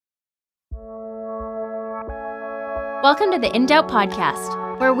Welcome to the In Doubt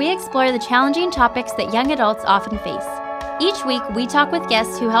podcast, where we explore the challenging topics that young adults often face. Each week, we talk with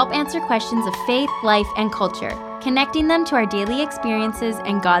guests who help answer questions of faith, life, and culture, connecting them to our daily experiences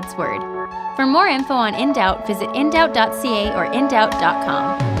and God's Word. For more info on In Doubt, visit indoubt.ca or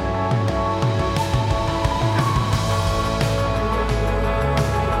indoubt.com.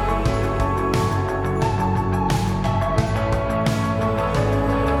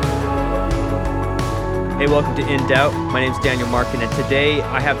 Hey, welcome to In Doubt. My name is Daniel Markin, and today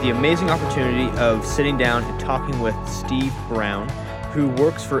I have the amazing opportunity of sitting down and talking with Steve Brown, who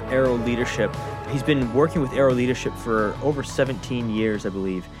works for Arrow Leadership. He's been working with Arrow Leadership for over 17 years, I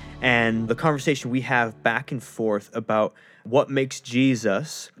believe, and the conversation we have back and forth about what makes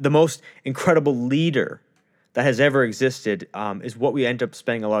Jesus the most incredible leader that has ever existed is what we end up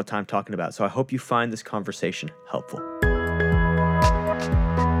spending a lot of time talking about. So I hope you find this conversation helpful.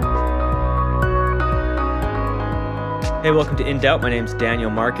 Hey, welcome to In Doubt. My name's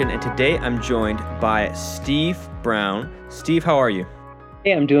Daniel Markin, and today I'm joined by Steve Brown. Steve, how are you?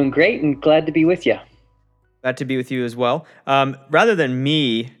 Hey, I'm doing great and glad to be with you. Glad to be with you as well. Rather than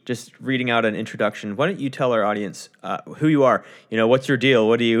me just reading out an introduction, why don't you tell our audience who you are? You know, what's your deal?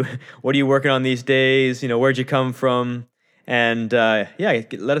 What are you working on these days? You know, where'd you come from? And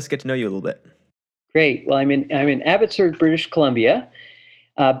let us get to know you a little bit. Great. Well, I'm in Abbotsford, British Columbia,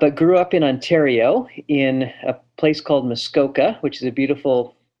 but grew up in Ontario in a place called Muskoka, which is a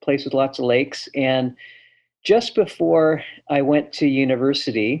beautiful place with lots of lakes. And just before I went to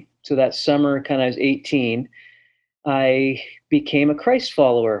university, so that summer, I was 18, I became a Christ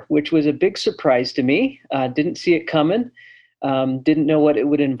follower, which was a big surprise to me. Didn't see it coming, didn't know what it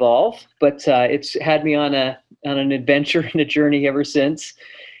would involve, but it's had me on an adventure and a journey ever since.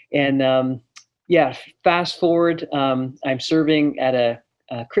 And fast forward, I'm serving at a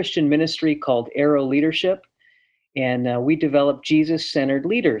Christian ministry called Arrow Leadership. And we develop Jesus-centered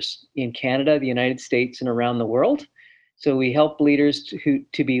leaders in Canada, the United States, and around the world. So we help leaders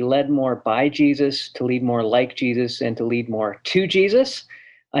to be led more by Jesus, to lead more like Jesus, and to lead more to Jesus.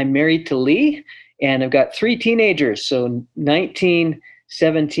 I'm married to Lee, and I've got 3 teenagers, so 19,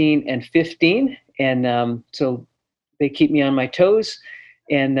 17, and 15. And so they keep me on my toes.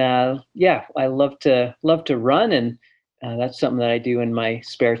 And I love to run, and that's something that I do in my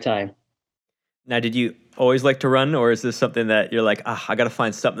spare time. Now, did you always like to run, or is this something that you're like, I got to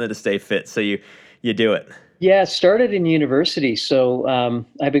find something to stay fit, so you do it? Yeah, it started in university. So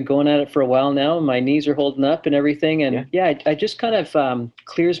I've been going at it for a while now. My knees are holding up and everything. And I just kind of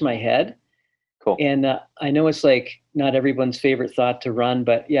clears my head. Cool. And I know it's like not everyone's favorite thought to run,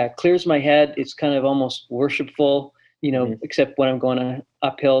 but it clears my head. It's kind of almost worshipful, except when I'm going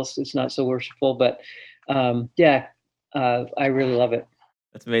up hills, it's not so worshipful. But I really love it.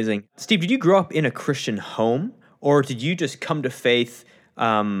 That's amazing. Steve, did you grow up in a Christian home, or did you just come to faith?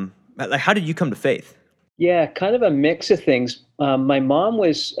 How did you come to faith? Yeah, kind of a mix of things. My mom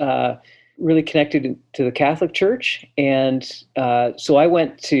was really connected to the Catholic Church, and so I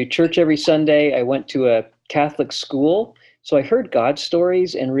went to church every Sunday. I went to a Catholic school, so I heard God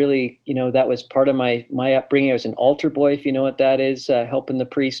stories, and really, that was part of my upbringing. I was an altar boy, if you know what that is, helping the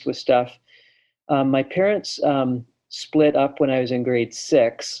priest with stuff. My parents split up when I was in grade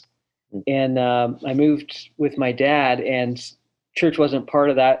 6, and I moved with my dad, and church wasn't part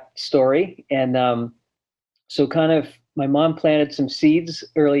of that story. And so kind of my mom planted some seeds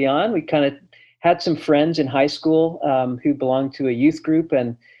early on. We kind of had some friends in high school who belonged to a youth group,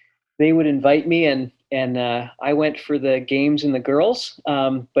 and they would invite me, and I went for the games and the girls,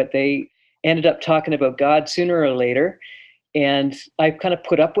 but they ended up talking about God sooner or later. And I kind of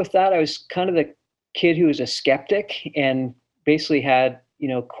put up with that. I was kind of the kid who was a skeptic and basically had,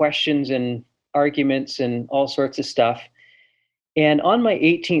 questions and arguments and all sorts of stuff. And on my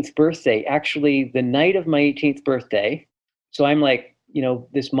 18th birthday, actually the night of my 18th birthday, so I'm like,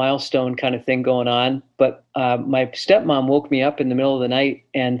 this milestone kind of thing going on, but my stepmom woke me up in the middle of the night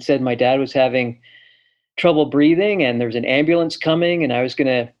and said my dad was having trouble breathing and there was an ambulance coming, and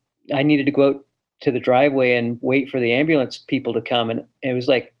I needed to go out to the driveway and wait for the ambulance people to come. And it was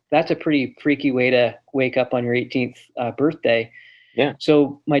like, that's a pretty freaky way to wake up on your 18th birthday. Yeah.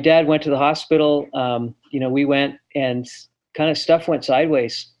 So my dad went to the hospital. We went, and kind of stuff went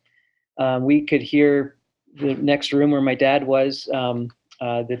sideways. We could hear the next room where my dad was, the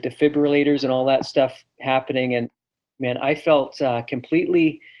defibrillators and all that stuff happening. And man, I felt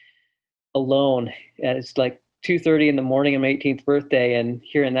completely alone. And it's like 2:30 in the morning on my 18th birthday, and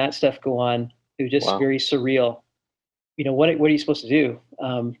hearing that stuff go on, it was just very surreal. What are you supposed to do?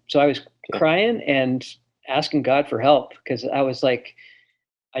 So I was crying and asking God for help, because I was like,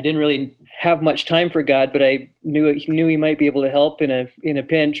 I didn't really have much time for God, but I knew he might be able to help in a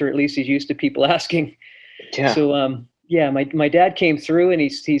pinch, or at least he's used to people asking. Yeah. So yeah, my dad came through, and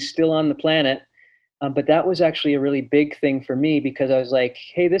he's still on the planet. But that was actually a really big thing for me, because I was like,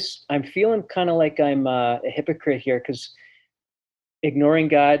 hey, I'm feeling kind of like I'm a hypocrite here, because ignoring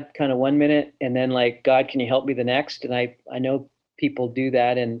God kind of one minute, and then like, God, can you help me the next? And I know people do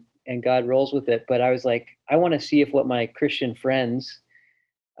that, and God rolls with it. But I was like, I want to see if what my Christian friends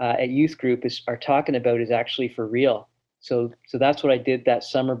at youth group are talking about is actually for real. So that's what I did that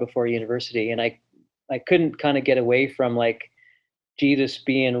summer before university. And I couldn't kind of get away from like Jesus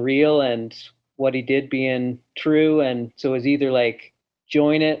being real and what he did being true. And so it was either like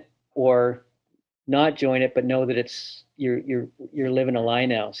join it or not join it, but know that you're living a lie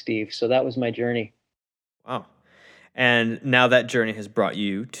now, Steve. So that was my journey. Wow. And now that journey has brought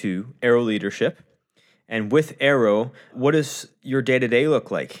you to Arrow Leadership. And with Arrow, what does your day-to-day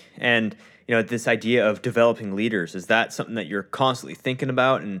look like? And this idea of developing leaders, is that something that you're constantly thinking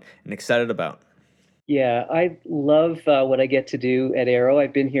about and excited about? Yeah, I love what I get to do at Arrow.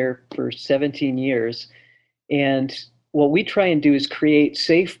 I've been here for 17 years. And what we try and do is create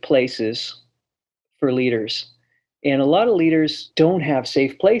safe places for leaders. And a lot of leaders don't have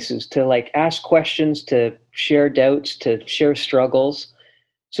safe places to like ask questions, to share doubts, to share struggles.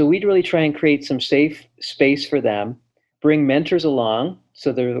 So we'd really try and create some safe space for them, bring mentors along,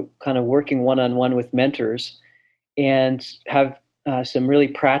 so they're kind of working one-on-one with mentors, and have some really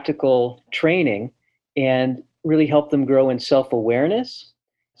practical training, and really help them grow in self-awareness,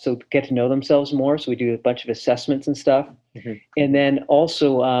 so get to know themselves more. So we do a bunch of assessments and stuff. Mm-hmm. And then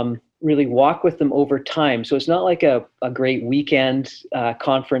also really walk with them over time. So it's not like a great weekend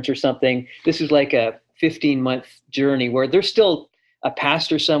conference or something. This is like a 15-month journey where they're still a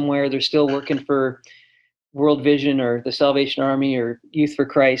pastor somewhere. They're still working for World Vision or the Salvation Army or Youth for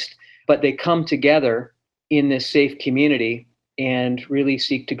Christ, but they come together in this safe community and really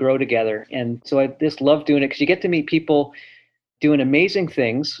seek to grow together. And so I just love doing it, because you get to meet people doing amazing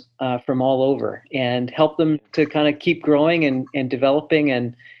things from all over, and help them to kind of keep growing and developing,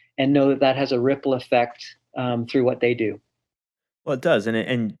 and know that has a ripple effect through what they do. Well, it does,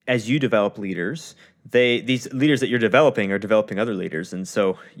 and as you develop leaders, these leaders that you're developing are developing other leaders, and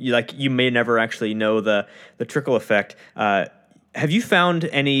so you may never actually know the trickle effect. Have you found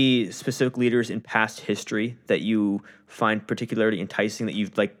any specific leaders in past history that you find particularly enticing, that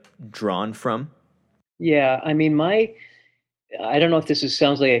you've like drawn from? Yeah, I mean, I don't know if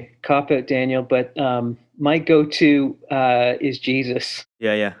sounds like a cop-out, Daniel, but my go-to is Jesus.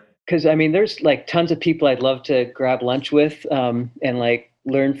 Yeah. Because I mean, there's like tons of people I'd love to grab lunch with and like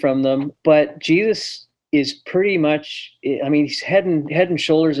learn from them, but Jesus is pretty much, I mean, he's head and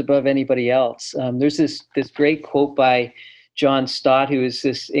shoulders above anybody else. There's this great quote by John Stott, who is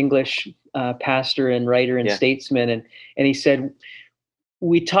this English pastor and writer and statesman, and he said,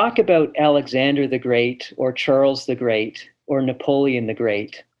 "We talk about Alexander the Great or Charles the Great or Napoleon the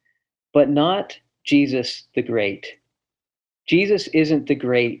Great, but not Jesus the Great. Jesus isn't the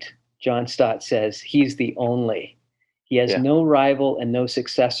great," John Stott says. He's the only. He has no rival and no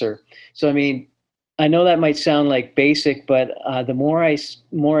successor. So, I mean, I know that might sound like basic, but the more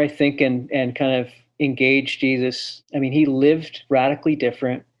I think and kind of engage Jesus, I mean, he lived radically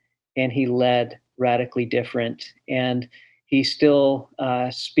different, and he led radically different, and he still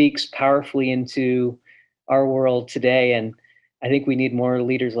speaks powerfully into our world today. And I think we need more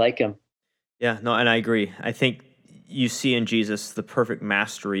leaders like him. Yeah, no, and I agree. I think you see in Jesus the perfect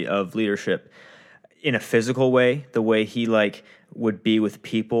mastery of leadership in a physical way, the way he like would be with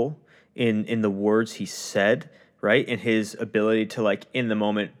people, in the words he said, right? In his ability to like in the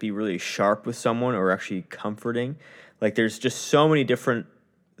moment be really sharp with someone, or actually comforting. Like there's just so many different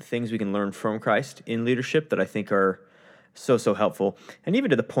things we can learn from Christ in leadership that I think are so helpful. And even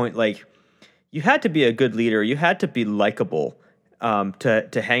to the point, like, you had to be a good leader, you had to be likable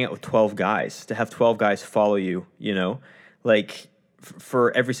to hang out with 12 guys, to have 12 guys follow you, like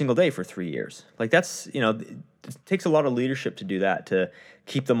for every single day for 3 years. Like that's, it takes a lot of leadership to do that, to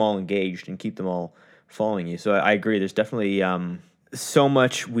keep them all engaged and keep them all following you. So I agree. There's definitely so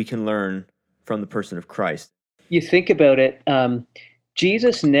much we can learn from the person of Christ. You think about it,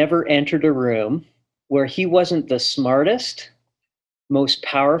 Jesus never entered a room where he wasn't the smartest, most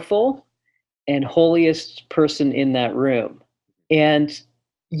powerful, and holiest person in that room. And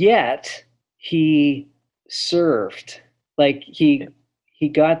yet he served. Like he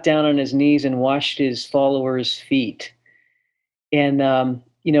got down on his knees and washed his followers' feet. And, I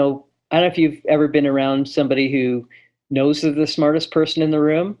don't know if you've ever been around somebody who knows they're the smartest person in the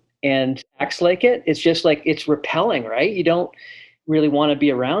room and acts like it. It's just like, it's repelling, right? really want to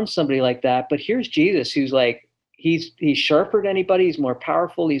be around somebody like that. But here's Jesus, who's like, he's sharper than anybody. He's more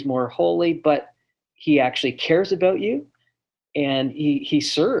powerful. He's more holy, but he actually cares about you, and he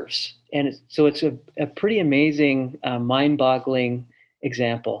serves. And so it's a pretty amazing, mind-boggling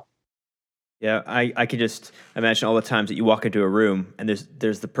example. Yeah, I could just imagine all the times that you walk into a room and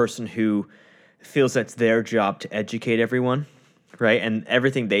there's the person who feels that's their job to educate everyone, right? And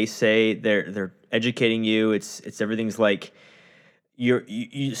everything they say, they're educating you. It's everything's like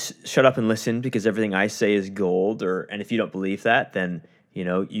you shut up and listen because everything I say is gold. And if you don't believe that, then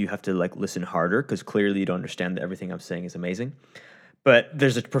you have to like listen harder because clearly you don't understand that everything I'm saying is amazing. But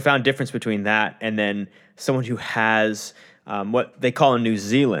there's a profound difference between that and then someone who has what they call in New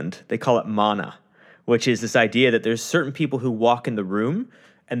Zealand, they call it mana, which is this idea that there's certain people who walk in the room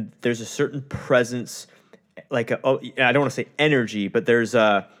and there's a certain presence, I don't want to say energy, but there's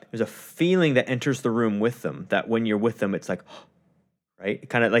a feeling that enters the room with them that when you're with them, it's like, right?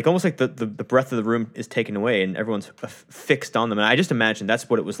 Kind of like almost like the breath of the room is taken away and everyone's fixed on them. And I just imagine that's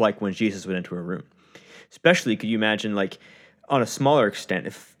what it was like when Jesus went into a room. Especially, could you imagine like on a smaller extent,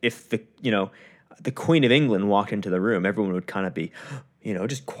 if the Queen of England walked into the room, everyone would kind of be,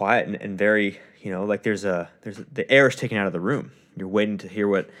 just quiet and very, like there's the air is taken out of the room. You're waiting to hear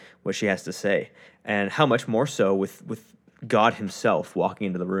what she has to say. And how much more so with God himself walking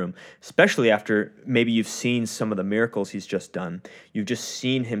into the room, especially after maybe you've seen some of the miracles he's just done. You've just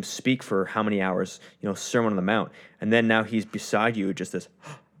seen him speak for how many hours, Sermon on the Mount. And then now he's beside you, just this,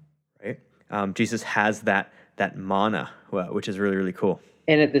 right? Jesus has that mana, which is really, really cool.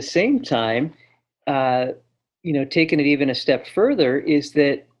 And at the same time, taking it even a step further, is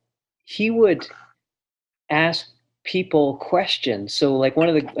that he would ask people questions. So like one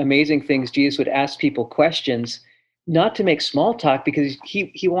of the amazing things, Jesus would ask people questions, not to make small talk, because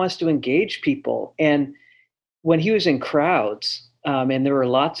he wants to engage people. And when he was in crowds, and there were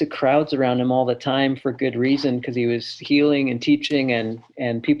lots of crowds around him all the time for good reason, because he was healing and teaching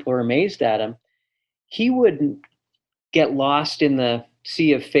and people were amazed at him, he wouldn't get lost in the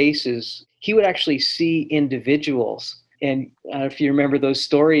sea of faces. He would actually see individuals. And I don't know if you remember those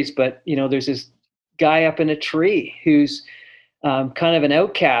stories, but there's this guy up in a tree who's kind of an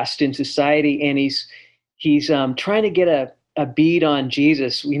outcast in society, and he's trying to get a bead on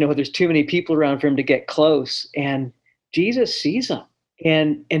Jesus. There's too many people around for him to get close, and Jesus sees him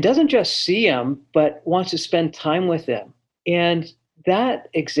and doesn't just see him, but wants to spend time with him. And that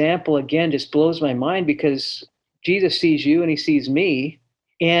example again just blows my mind, because Jesus sees you and he sees me,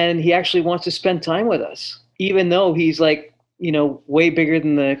 and he actually wants to spend time with us, even though he's like, way bigger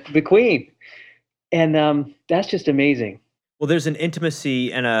than the Queen. And that's just amazing. Well, there's an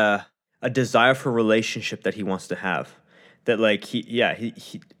intimacy and a desire for relationship that he wants to have. That like he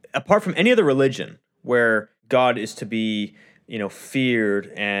apart from any other religion where God is to be,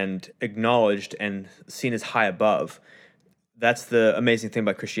 feared and acknowledged and seen as high above. That's the amazing thing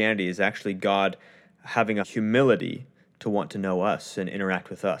about Christianity, is actually God having a humility to want to know us and interact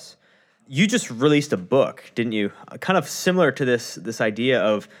with us. You just released a book, didn't you? Kind of similar to this idea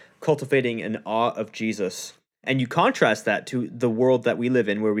of cultivating an awe of Jesus. And you contrast that to the world that we live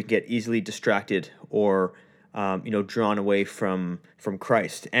in, where we get easily distracted or, drawn away from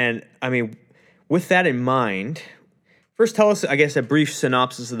Christ. And I mean, with that in mind, first tell us, I guess, a brief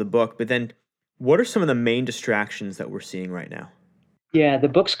synopsis of the book, but then what are some of the main distractions that we're seeing right now? Yeah, the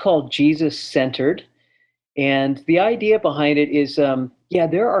book's called Jesus Centered. And the idea behind it is,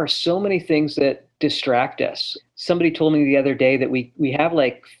 there are so many things that distract us. Somebody told me the other day that we have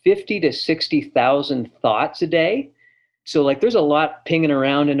like 50 to 60,000 thoughts a day. So like there's a lot pinging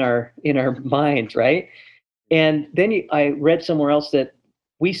around in our minds, right? And then I read somewhere else that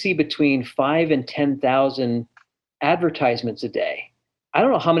we see between 5 and 10,000 advertisements a day. I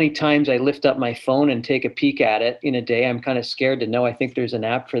don't know how many times I lift up my phone and take a peek at it in a day. I'm kind of scared to know. I think there's an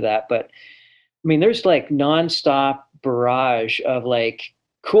app for that. But I mean, there's like nonstop barrage of like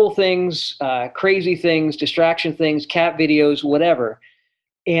cool things, crazy things, distraction things, cat videos, whatever.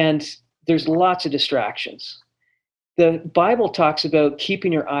 And there's lots of distractions. The Bible talks about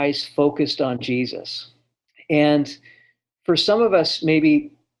keeping your eyes focused on Jesus. And for some of us,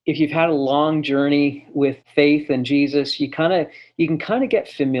 maybe if you've had a long journey with faith and Jesus, you can kind of get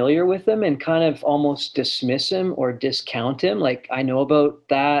familiar with him and kind of almost dismiss him or discount him. Like, I know about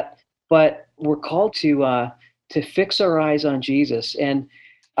that, but we're called to fix our eyes on Jesus. And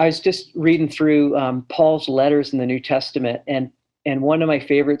I was just reading through Paul's letters in the New Testament, and one of my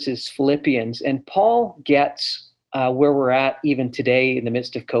favorites is Philippians. And Paul gets where we're at even today in the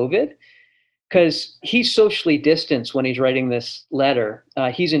midst of COVID, because he's socially distanced when he's writing this letter.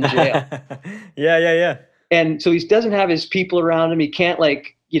 He's in jail. Yeah. And so he doesn't have his people around him. He can't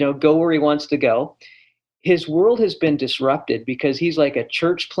go where he wants to go. His world has been disrupted because he's like a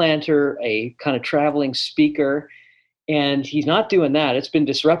church planter, a kind of traveling speaker, and he's not doing that. It's been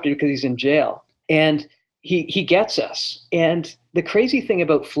disrupted because he's in jail. And he gets us. And the crazy thing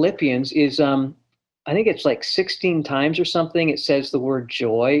about Philippians is I think it's like 16 times or something it says the word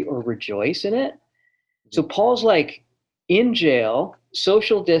joy or rejoice in it. So Paul's like in jail,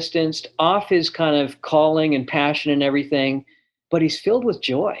 social distanced, off his kind of calling and passion and everything, but he's filled with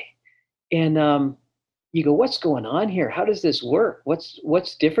joy. And you go, what's going on here? How does this work?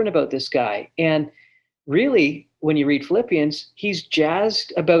 What's different about this guy? And really, when you read Philippians, he's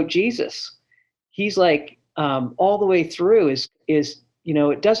jazzed about Jesus. He's like all the way through is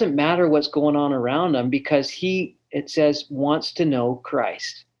it doesn't matter what's going on around him because it says wants to know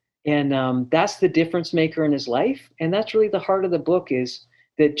Christ. And that's the difference maker in his life. And that's really the heart of the book, is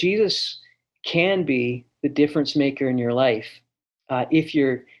that Jesus can be the difference maker in your life if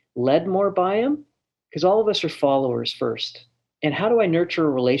you're led more by him, because all of us are followers first. And how do I nurture a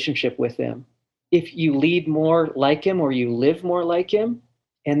relationship with him? If you lead more like him or you live more like him,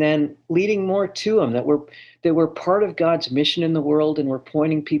 and then leading more to him, that we're part of God's mission in the world and we're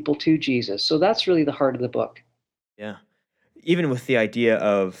pointing people to Jesus. So that's really the heart of the book. Yeah. Even with the idea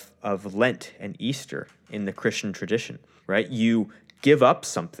of Lent and Easter in the Christian tradition, right? You give up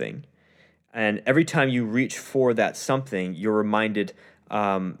something, and every time you reach for that something, you're reminded,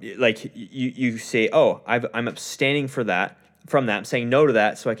 you say, "Oh, I'm abstaining from that. I'm saying no to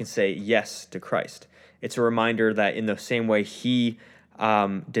that, so I can say yes to Christ." It's a reminder that in the same way he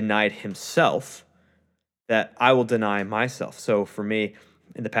denied himself, that I will deny myself. So for me,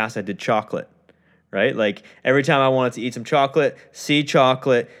 in the past, I did chocolate. Right? Like every time I wanted to eat some chocolate, see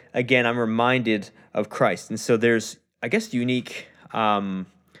chocolate, again, I'm reminded of Christ. And so there's, I guess, unique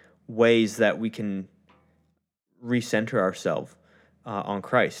ways that we can recenter ourselves on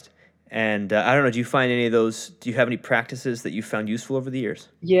Christ. And I don't know, do you find any of those, do you have any practices that you found useful over the years?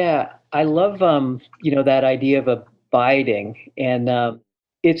 Yeah, I love, that idea of abiding. And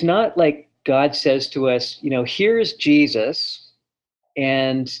it's not like God says to us, here's Jesus,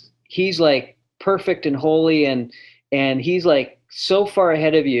 and he's like perfect and holy, and he's like so far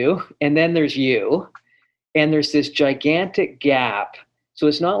ahead of you, and then there's you, and there's this gigantic gap. So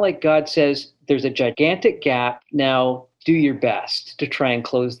it's not like God says there's a gigantic gap, now do your best to try and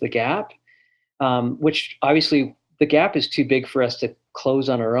close the gap, which obviously the gap is too big for us to close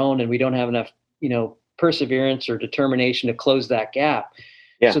on our own, and we don't have enough perseverance or determination to close that gap.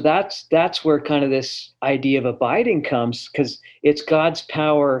 Yeah. So that's where kind of this idea of abiding comes, because it's God's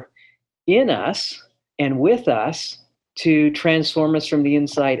power in us and with us to transform us from the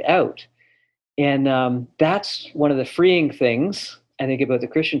inside out. And that's one of the freeing things, I think, about the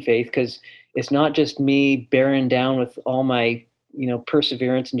Christian faith, because it's not just me bearing down with all my,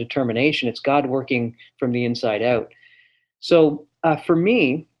 perseverance and determination. It's God working from the inside out. So for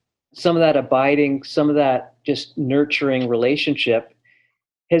me, some of that abiding, some of that just nurturing relationship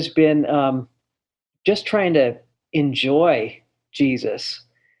has been just trying to enjoy Jesus.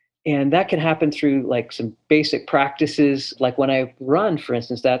 And that can happen through like some basic practices. Like when I run, for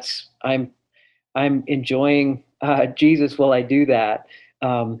instance, I'm enjoying Jesus while I do that.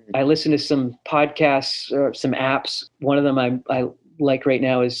 I listen to some podcasts or some apps. One of them I like right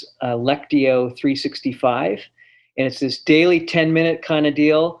now is Lectio 365. And it's this daily 10-minute kind of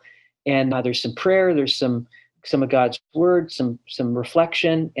deal. And there's some prayer, there's some of God's word, some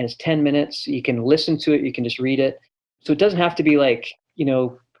reflection, and it's 10 minutes. You can listen to it, you can just read it. So it doesn't have to be like,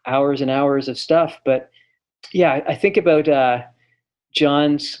 hours and hours of stuff. But yeah, I think about in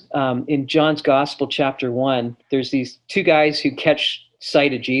John's Gospel, chapter 1, there's these two guys who catch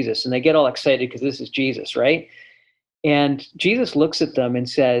sight of Jesus, and they get all excited because this is Jesus, right? And Jesus looks at them and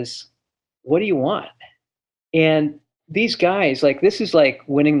says, "What do you want?" And these guys, like, this is like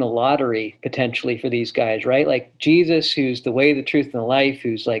winning the lottery potentially for these guys, right? Like Jesus, who's the way, the truth, and the life,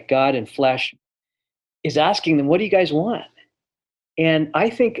 who's like God in flesh, is asking them, "What do you guys want?" And I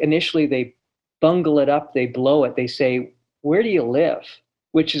think initially they bungle it up, they blow it. They say, "Where do you live?"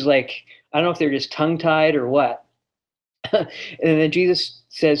 Which is like, I don't know if they're just tongue-tied or what. And then Jesus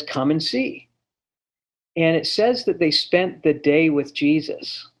says, "Come and see." And it says that they spent the day with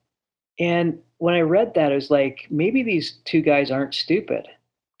Jesus. And when I read that, I was like, maybe these two guys aren't stupid,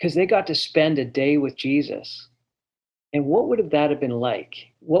 because they got to spend a day with Jesus. And what would that have been like?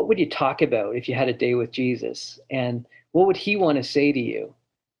 What would you talk about if you had a day with Jesus? And what would he want to say to you?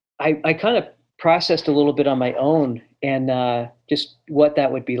 I kind of processed a little bit on my own, and just what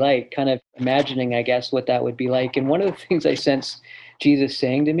that would be like, kind of imagining, I guess, what that would be like. And one of the things I sensed Jesus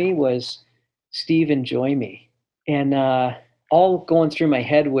saying to me was, Steve, enjoy me. And all going through my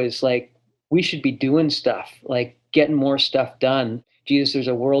head was like, we should be doing stuff, like getting more stuff done. Jesus, there's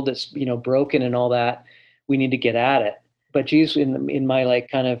a world that's, broken and all that. We need to get at it. But Jesus, in my like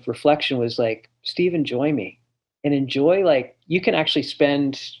kind of reflection, was like, Steve, enjoy me, and enjoy, like, you can actually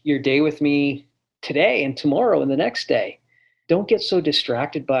spend your day with me today and tomorrow and the next day. Don't get so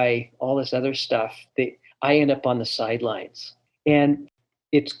distracted by all this other stuff that I end up on the sidelines. And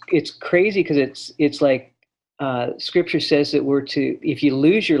it's crazy because it's like Scripture says that we're to, if you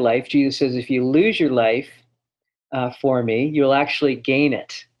lose your life, Jesus says, if you lose your life for me, you'll actually gain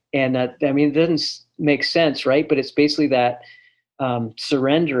it. And I mean, it doesn't make sense, right? But it's basically that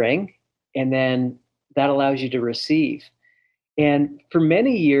surrendering, and then that allows you to receive. And for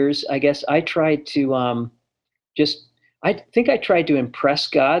many years, I guess I tried to I think I tried to impress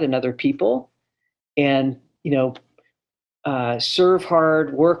God and other people, and serve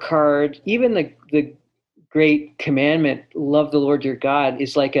hard, work hard. Even the great commandment, love the Lord your God,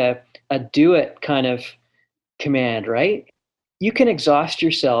 is like a do it kind of command, right? You can exhaust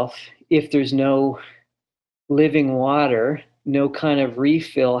yourself if there's no living water, no kind of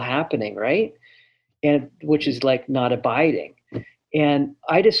refill happening, right? And which is like not abiding. And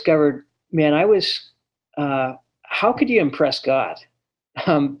I discovered, man, how could you impress God?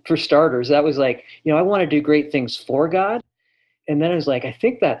 For starters, that was like, I want to do great things for God. And then I was like, I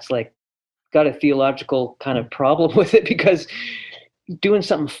think that's like got a theological kind of problem with it, because doing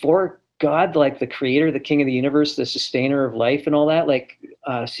something for God, like the creator, the king of the universe, the sustainer of life and all that, like,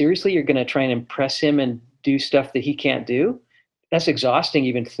 seriously, you're going to try and impress him and do stuff that he can't do? That's exhausting,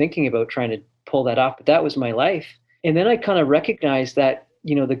 even thinking about trying to pull that off. But that was my life. And then I kind of recognized that,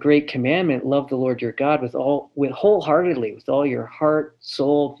 the great commandment, love the Lord your God with wholeheartedly, with all your heart,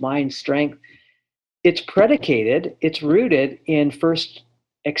 soul, mind, strength. It's rooted in first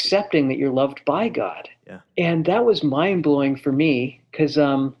accepting that you're loved by God. Yeah. And that was mind blowing for me, because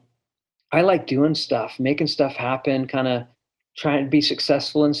I like doing stuff, making stuff happen, kind of trying to be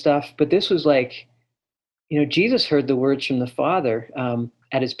successful and stuff. But this was like, Jesus heard the words from the Father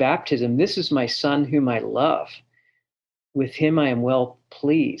at his baptism. This is my son whom I love. With him I am well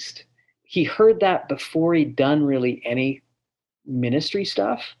pleased. He heard that before he'd done really any ministry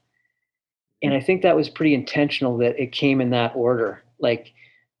stuff. And I think that was pretty intentional that it came in that order. Like,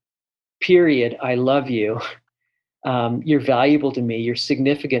 period, I love you. You're valuable to me. You're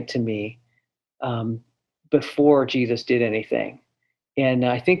significant to me, before Jesus did anything. And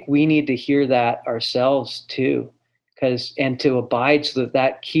I think we need to hear that ourselves too, and to abide, so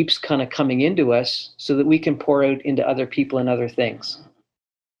that keeps kind of coming into us, so that we can pour out into other people and other things.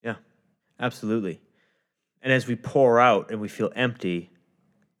 Yeah, absolutely. And as we pour out and we feel empty,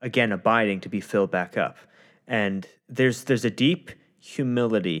 again, abiding to be filled back up. And there's a deep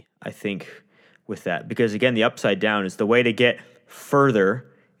humility, I think, with that, because again, the upside down is the way to get further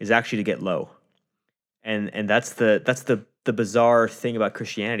is actually to get low. And that's the bizarre thing about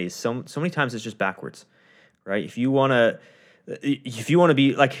Christianity, is so many times it's just backwards. Right? If you want to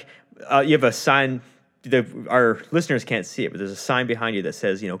be like, you have a sign, our listeners can't see it, but there's a sign behind you that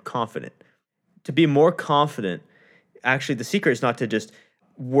says, confident. To be more confident, actually, the secret is not to just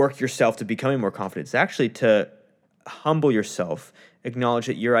work yourself to becoming more confident. It's actually to humble yourself, acknowledge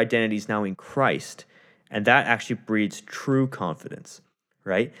that your identity is now in Christ, and that actually breeds true confidence,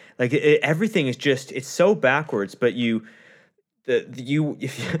 right? Like everything is just, it's so backwards, but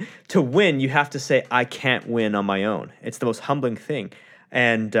to win, you have to say, I can't win on my own. It's the most humbling thing.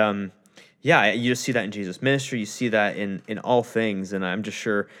 And you just see that in Jesus' ministry. You see that in all things. And I'm just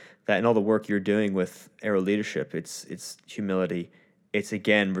sure that in all the work you're doing with Arrow Leadership, it's humility. It's,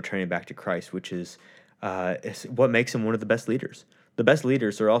 again, returning back to Christ, which is what makes him one of the best leaders. The best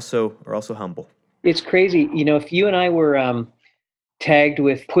leaders are also humble. It's crazy. If you and I were tagged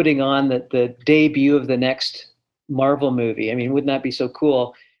with putting on the debut of the next Marvel movie, I mean, wouldn't that be so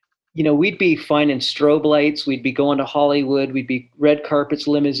cool? We'd be finding strobe lights. We'd be going to Hollywood. We'd be red carpets,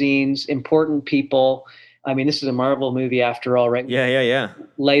 limousines, important people. I mean, this is a Marvel movie after all, right? Yeah.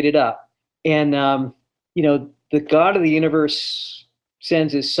 Light it up. And, the God of the universe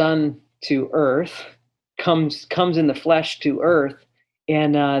sends his son to earth, comes in the flesh to earth,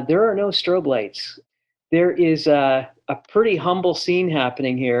 and there are no strobe lights. There is a pretty humble scene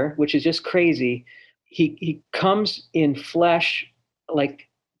happening here, which is just crazy. He comes in flesh, like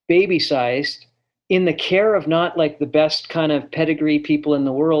baby-sized, in the care of not like the best kind of pedigree people in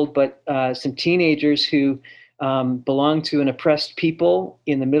the world, but some teenagers who belong to an oppressed people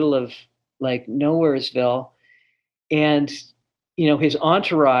in the middle of like Nowheresville. And, his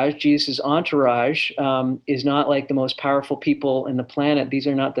entourage, Jesus' entourage, is not like the most powerful people in the planet. These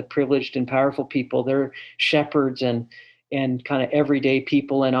are not the privileged and powerful people. They're shepherds and kind of everyday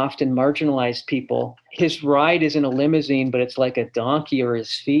people and often marginalized people. His ride isn't a limousine, but it's like a donkey or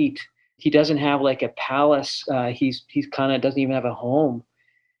his feet. He doesn't have like a palace. He's kind of doesn't even have a home.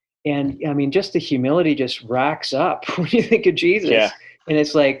 And I mean, just the humility just racks up when you think of Jesus. Yeah. And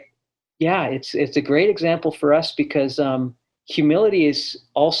it's like, yeah, it's a great example for us because humility is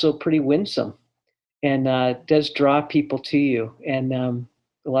also pretty winsome and does draw people to you. And a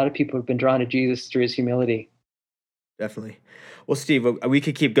lot of people have been drawn to Jesus through his humility. Definitely. Well, Steve, we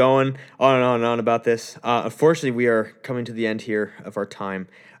could keep going on and on and on about this. Unfortunately, we are coming to the end here of our time.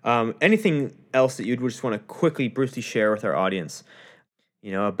 Anything else that you'd just want to quickly, briefly share with our audience,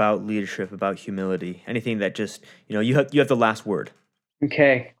 about leadership, about humility, anything that just, you have the last word.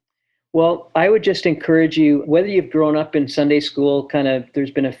 Okay. Well, I would just encourage you, whether you've grown up in Sunday school, kind of there's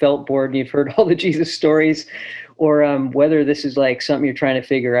been a felt board and you've heard all the Jesus stories, or whether this is like something you're trying to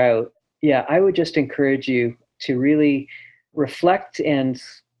figure out. Yeah, I would just encourage you to really reflect and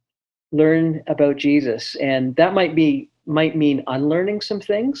learn about Jesus. And that might mean unlearning some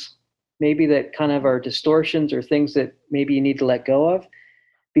things, maybe that kind of are distortions or things that maybe you need to let go of.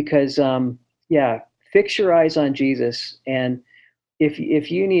 Because, fix your eyes on Jesus. And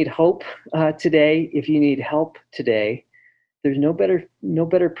if you need hope today, if you need help today, there's no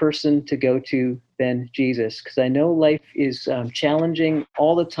better person to go to than Jesus. Because I know life is challenging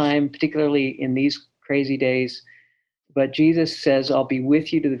all the time, particularly in these crazy days. But Jesus says, I'll be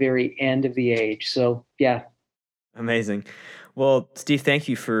with you to the very end of the age. So, yeah. Amazing. Well, Steve, thank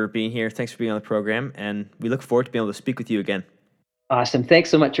you for being here. Thanks for being on the program. And we look forward to being able to speak with you again. Awesome. Thanks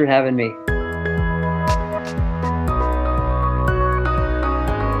so much for having me.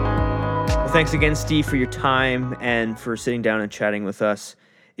 Well, thanks again, Steve, for your time and for sitting down and chatting with us.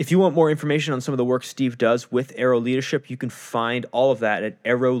 If you want more information on some of the work Steve does with Arrow Leadership, you can find all of that at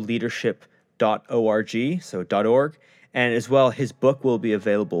arrowleadership.org, so .org. And as well, his book will be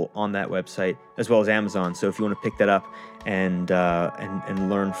available on that website, as well as Amazon. So if you want to pick that up and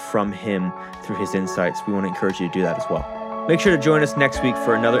learn from him through his insights, we want to encourage you to do that as well. Make sure to join us next week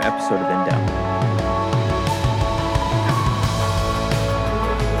for another episode of In Doubt.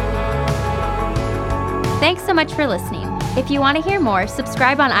 Thanks so much for listening. If you want to hear more,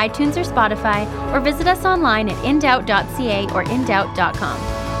 subscribe on iTunes or Spotify, or visit us online at indoubt.ca or indoubt.com.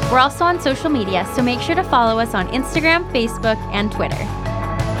 We're also on social media, so make sure to follow us on Instagram, Facebook, and Twitter.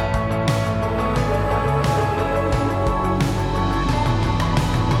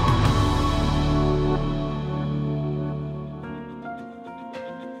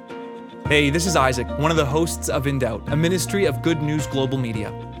 Hey, this is Isaac, one of the hosts of In Doubt, a ministry of Good News Global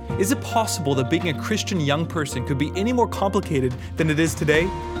Media. Is it possible that being a Christian young person could be any more complicated than it is today?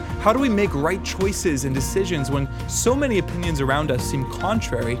 How do we make right choices and decisions when so many opinions around us seem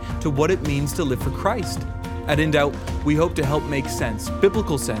contrary to what it means to live for Christ? At In Doubt, we hope to help make sense,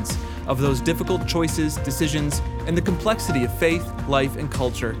 biblical sense, of those difficult choices, decisions, and the complexity of faith, life, and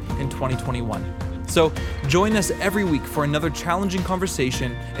culture in 2021. So join us every week for another challenging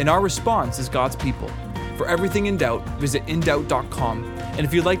conversation, and our response is God's people. For everything In Doubt, visit indoubt.com. And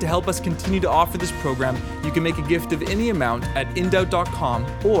if you'd like to help us continue to offer this program, you can make a gift of any amount at indoubt.com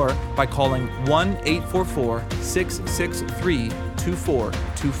or by calling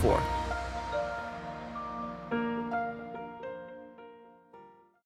 1-844-663-2424.